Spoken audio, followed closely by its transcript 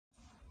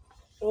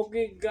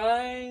Okay,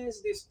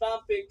 guys, this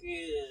topic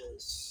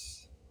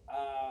is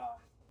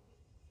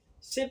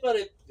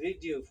separate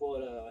video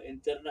for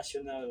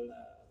international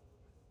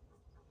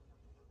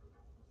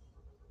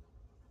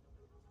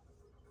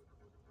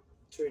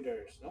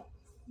traders, no?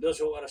 Those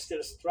who are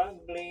still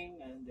struggling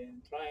and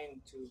then trying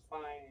to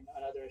find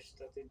another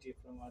strategy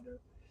from other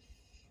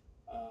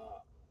uh,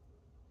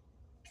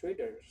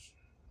 traders,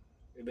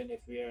 even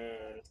if we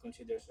are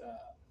considered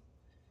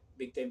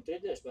big time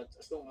traders, but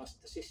as long as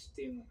the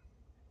system,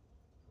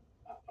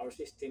 our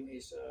system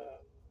is,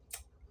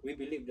 we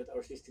believe that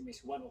our system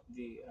is one of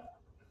the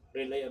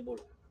reliable.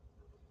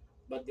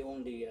 But the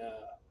only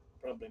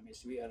problem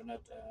is we are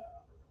not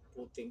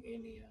putting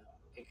any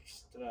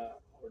extra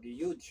or the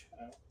huge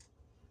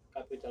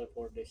capital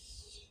for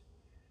this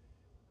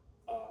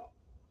uh,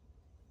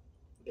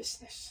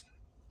 business.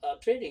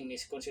 Trading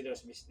is considered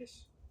as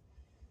business.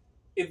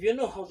 If you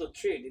know how to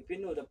trade, if you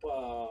know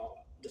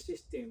the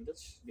system,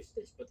 that's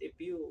business. But if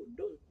you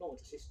don't know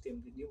the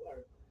system, then you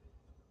are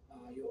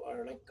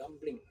like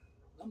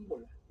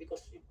gamble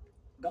because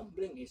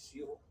gambling is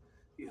you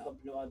have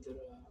no other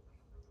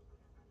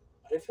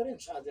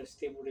reference, other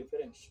stable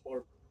reference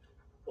or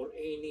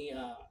any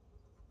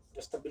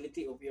the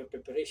stability of your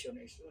preparation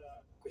is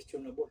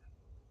questionable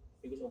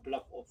because of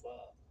lack of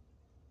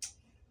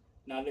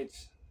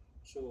knowledge.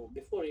 So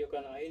before you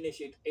can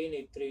initiate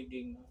any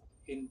trading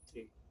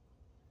entry,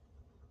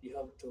 you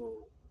have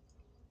to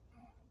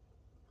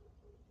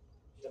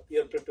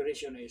your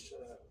preparation is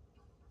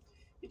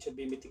it should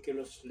be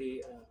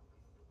meticulously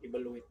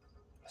evaluate,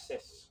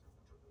 assess.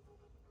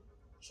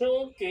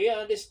 So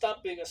okay, this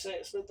topic,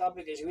 the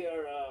topic is we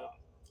are.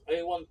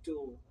 I want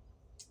to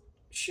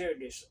share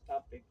this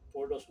topic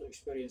for those who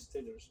experience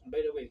traders. And by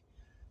the way,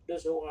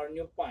 those who are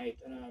new fight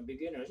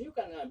beginners, you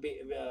can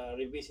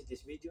revisit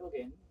this video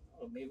again,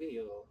 or maybe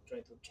you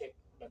try to check.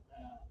 But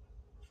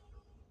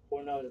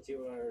for now that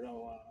you are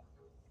now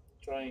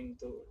trying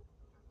to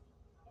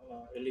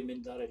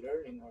elementary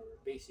learning or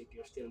basic,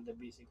 you're still the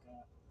basic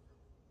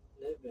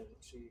level.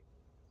 See,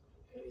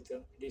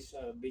 this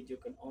video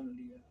can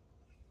only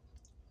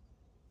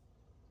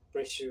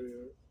pressure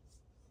your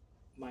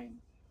mind,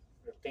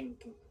 your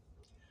thinking.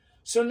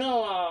 So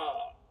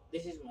now,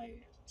 this is my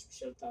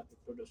special topic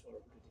for those who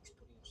are already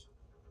experienced.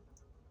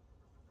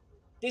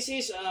 This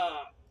is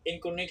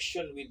in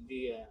connection with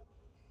the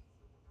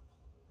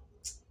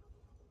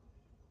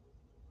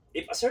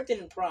if a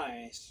certain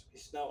price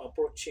is now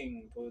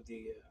approaching to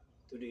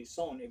the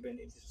zone, even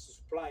it is a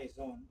supply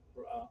zone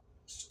or a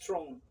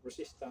strong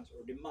resistance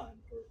or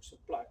demand or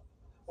supply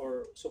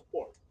or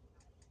support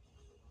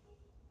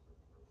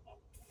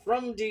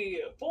from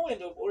the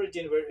point of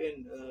origin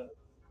wherein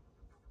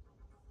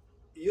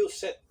you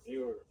set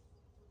your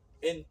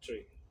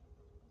entry,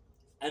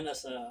 and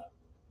as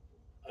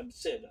I've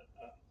said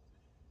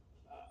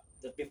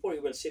that before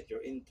you will set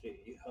your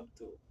entry, you have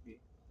to be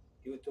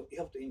you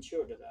have to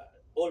ensure that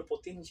all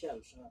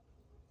potentials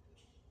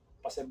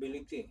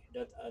possibility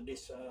that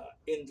this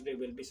entry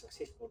will be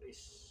successful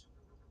is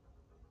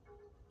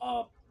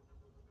uh,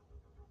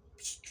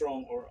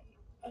 strong or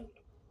a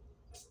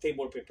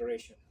stable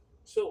preparation.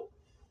 So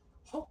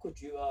how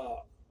could you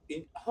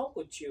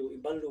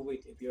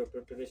evaluate if your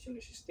preparation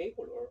is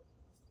stable or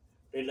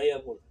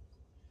reliable?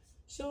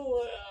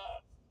 So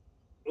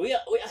we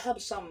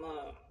have some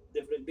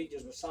different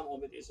videos, but some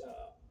of it is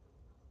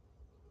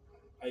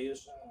I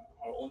use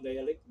our own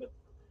dialect,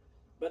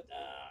 but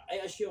I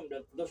assume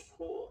that those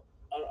who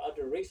are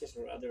other races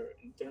or other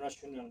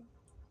international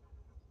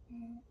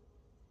um,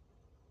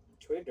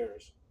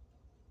 traders,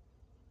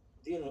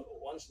 you know,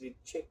 once they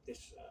check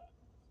this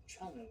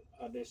channel,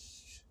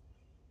 this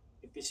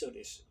episode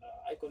is,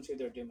 I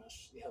consider them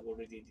as they have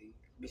already the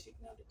basic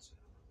knowledge.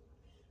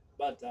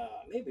 But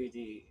maybe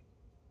the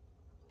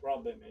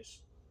problem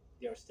is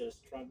they are still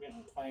struggling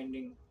on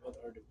finding what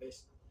are the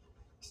best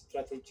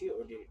strategy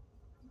or the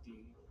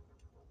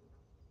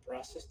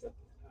process that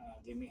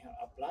they may have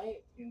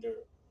applied in their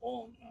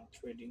own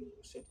trading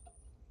setup.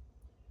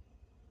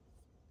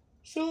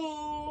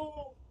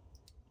 So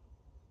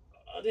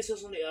this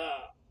is only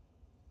a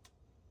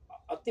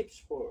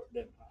tips for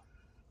them.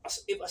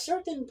 As if a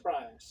certain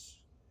price,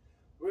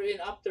 wherein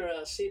after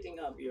setting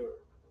up your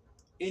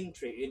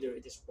entry, either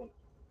it is from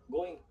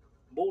going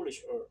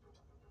bullish or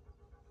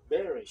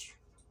bearish,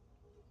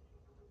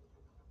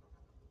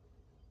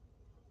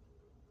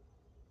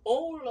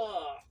 all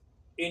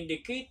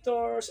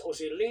indicators,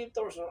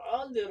 oscillators, or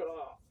other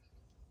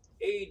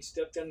aids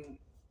that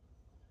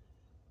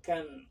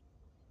can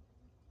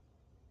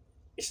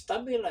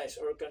stabilize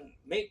or can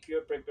make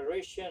your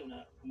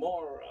preparation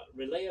more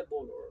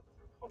reliable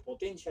or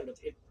potential that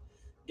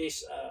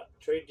this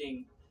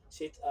trading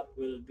setup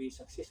will be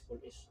successful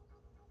is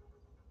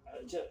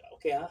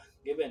okay,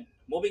 given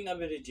moving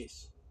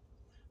averages,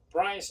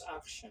 price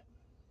action,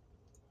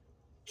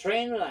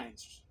 trend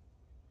lines.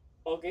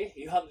 Okay,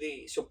 you have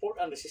the support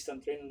and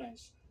resistance trend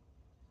lines.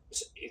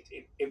 So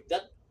if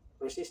that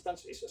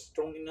resistance is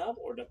strong enough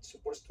or that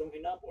support strong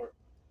enough, or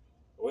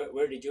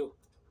where did you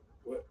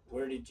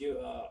where did you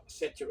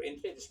set your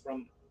entry? It's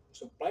from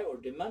supply or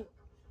demand,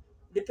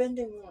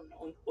 depending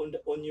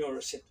on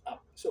your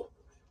setup. So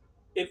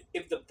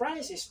if the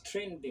price is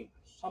trending,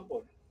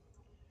 sample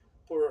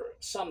for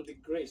some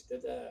degrees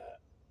that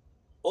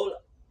all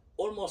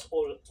almost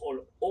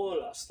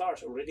all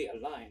stars already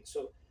aligned.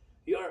 So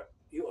you are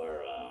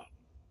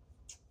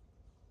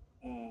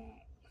um,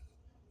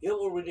 you're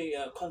already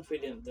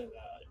confident that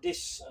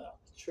this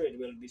trade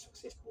will be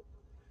successful.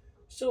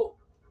 So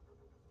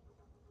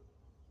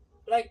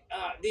like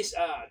this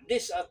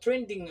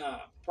trending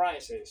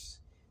prices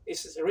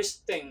is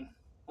resting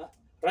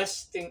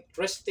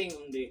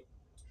on the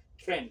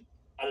trend,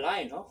 a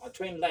line, no? A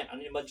trend line,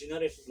 an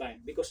imaginary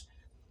line, because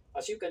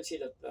as you can see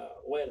that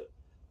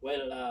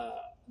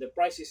the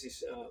prices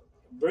is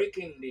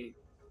breaking the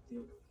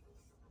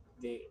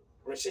the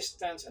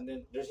resistance, and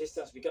then the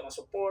resistance become a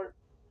support.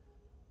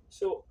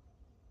 So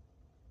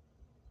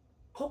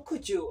how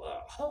could you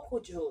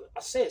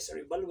assess or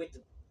evaluate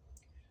that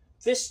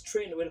this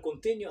trend will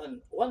continue,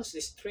 and once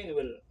this trend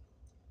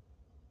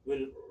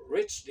will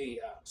reach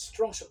the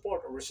strong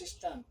support or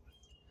resistance,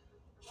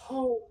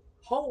 how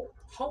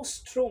how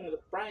strong the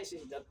price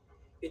is that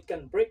it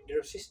can break the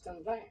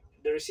resistance line,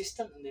 the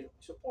resistance and the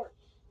support.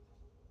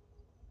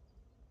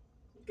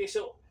 Okay,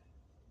 so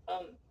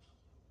um,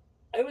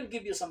 I will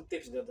give you some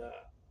tips that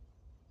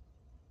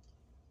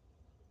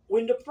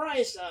when the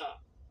price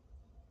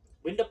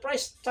when the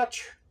price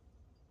touch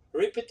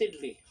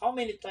repeatedly, how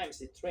many times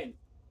the trend,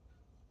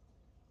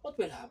 what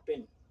will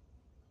happen?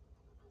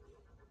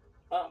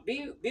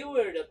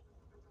 Beware that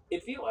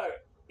if you are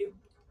if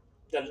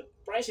the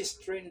price is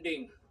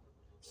trending,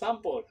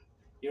 sample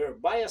your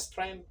bias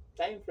time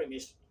frame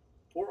is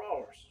 4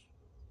 hours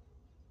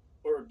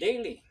or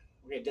daily.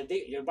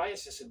 Okay, your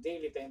bias is a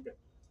daily time frame,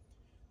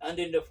 and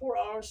in the 4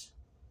 hours,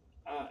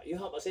 you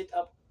have a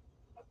setup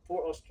at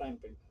 4 hours time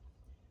frame,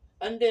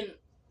 and then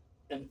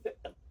at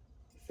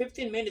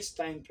 15 minutes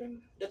time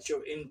frame, that's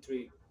your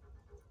entry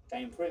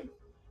time frame.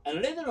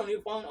 And later on,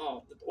 you found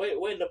out that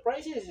while the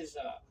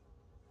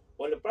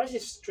price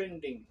is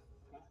trending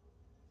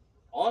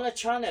on a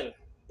channel,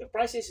 the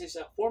prices is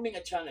forming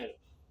a channel.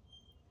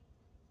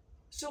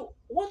 So,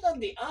 what are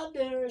the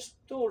other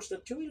tools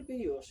that you will be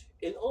used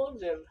in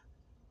order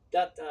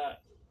that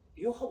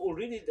you have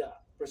already the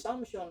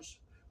presumptions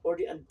or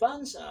the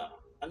advanced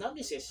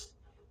analysis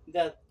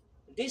that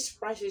these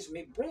prices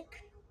may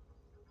break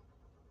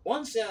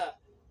once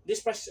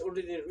this price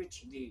already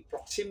reach the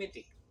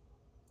proximity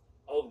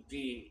of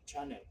the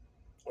channel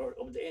or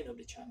of the end of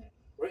the channel,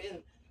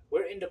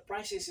 wherein the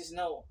prices is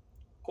now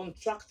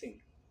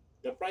contracting,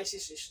 the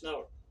prices is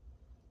now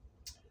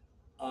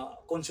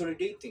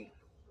consolidating,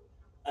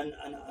 and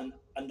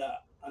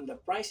the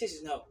prices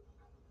is now,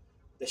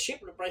 the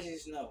shape of the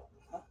prices is now,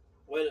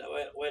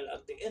 well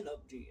at the end of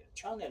the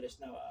channel is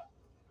now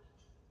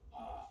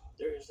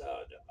there is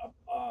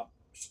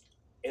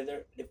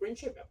either different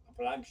shape, a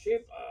flag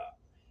shape,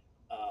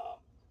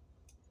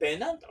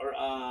 pennant, or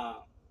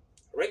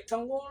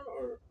rectangle,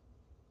 or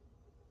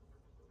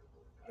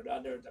the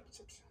other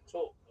shapes.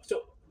 So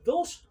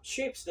those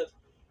shapes that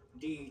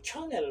the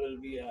channel will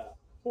be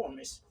formed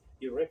is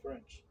your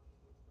reference.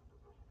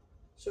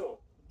 So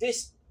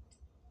this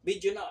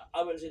video now,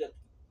 I will say that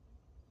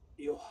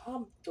you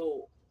have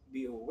to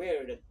be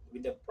aware that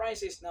with the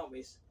prices now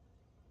is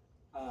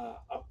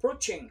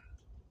approaching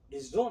the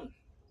zone,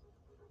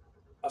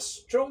 a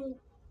strong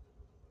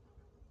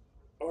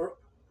or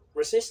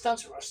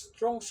resistance or a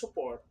strong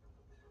support.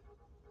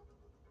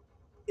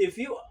 If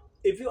you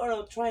if you are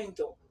not trying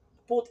to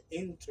put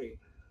entry,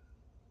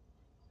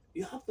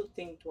 you have to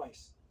think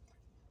twice.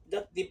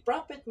 That the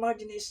profit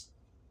margin is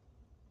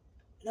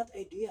not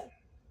ideal.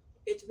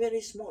 It's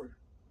very small.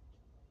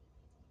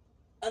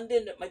 And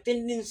then my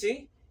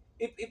tendency,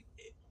 if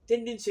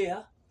tendency,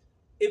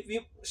 if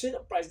you see the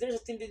price, there's a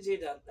tendency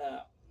that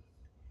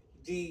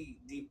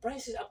the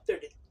price is after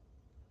the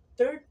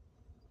third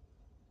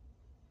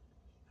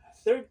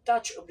third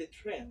touch of the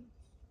trend,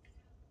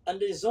 and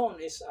the zone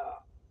is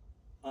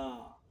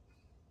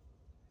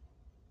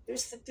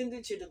there's a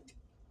tendency that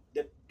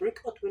the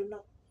breakout will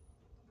not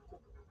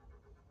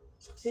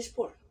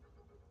successful.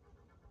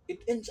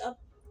 It ends up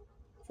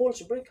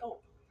false breakout.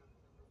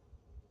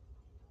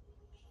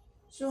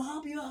 So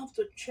how do you have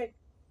to check?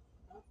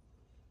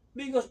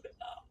 Because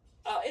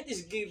it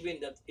is given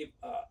that if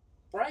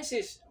price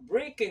is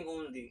breaking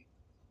on the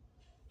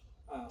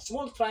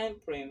small time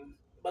frame,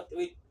 but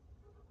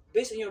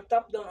based on your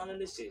top-down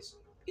analysis,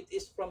 it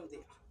is from the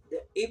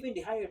even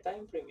the higher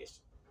time frame is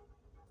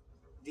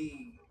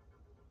the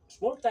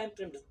small time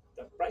frame that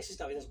the price is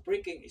now is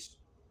breaking, is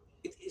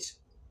it is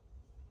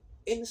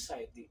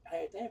inside the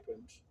higher time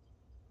frames.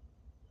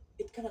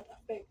 It cannot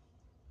affect.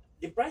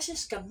 The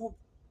prices can move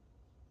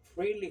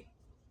freely.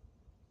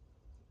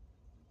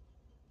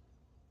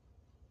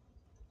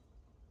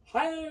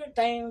 Higher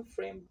time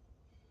frame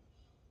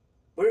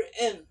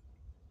wherein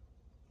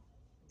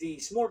the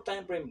small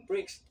time frame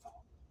breaks,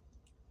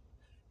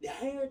 the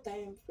higher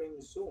time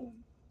frame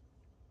zone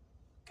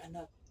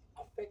cannot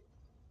affect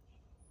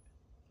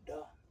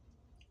the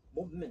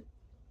movement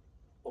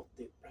of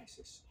the price.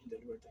 prices in the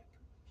lower time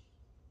frame.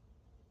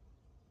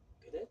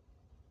 Get it?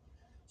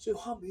 So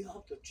you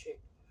have to check.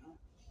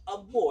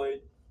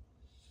 Avoid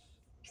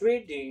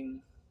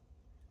trading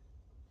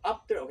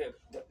after, okay,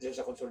 there's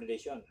a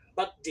consolidation,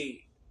 but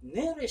the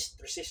nearest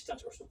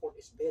resistance or support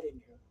is very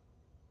near,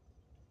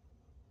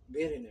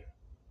 very near.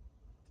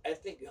 I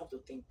think you have to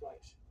think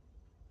twice.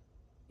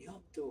 You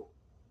have to,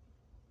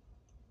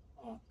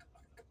 uh,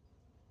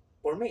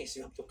 for me, is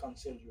you have to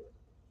cancel your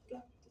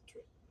plan to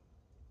trade.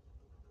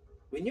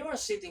 When you are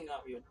setting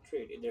up your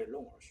trade, either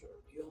long or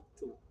short, you have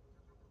to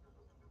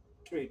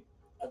trade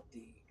at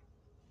the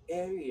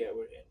area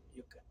wherein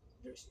you can.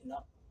 There's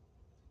enough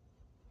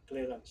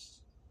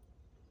clearance.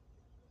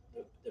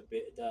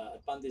 The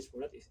advantage for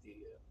that is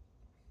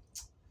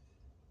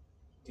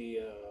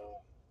the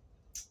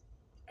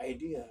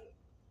ideal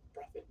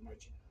profit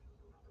margin.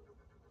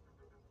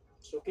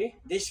 So okay,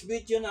 this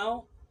video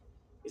now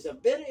is a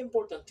very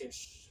important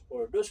tips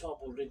for those who have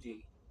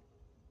already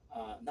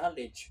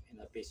knowledge in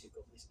the basic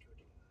of this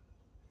trading.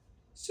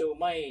 So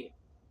my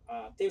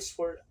tips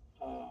for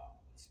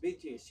this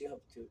video is you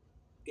have to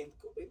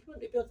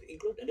if you have to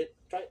include and then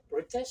try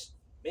retest,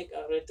 make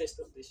a retest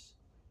of this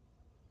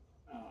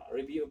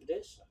review of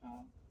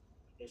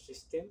the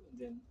system, and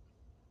then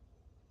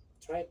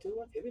try to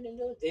run even in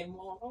the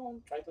demo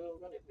round. Try to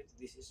run it.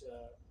 This is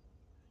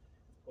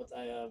what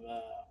I have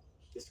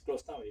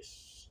disclosed now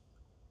is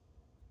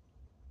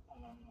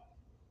uh,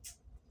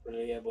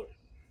 reliable.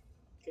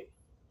 Okay.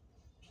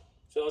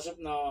 So as of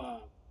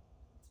now,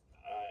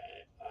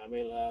 I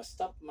will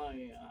stop my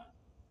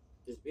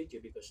this video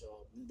because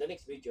the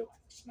next video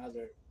is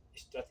another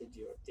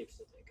strategy or tips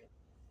that I can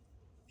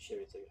share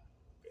with you.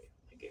 Okay.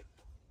 Thank you.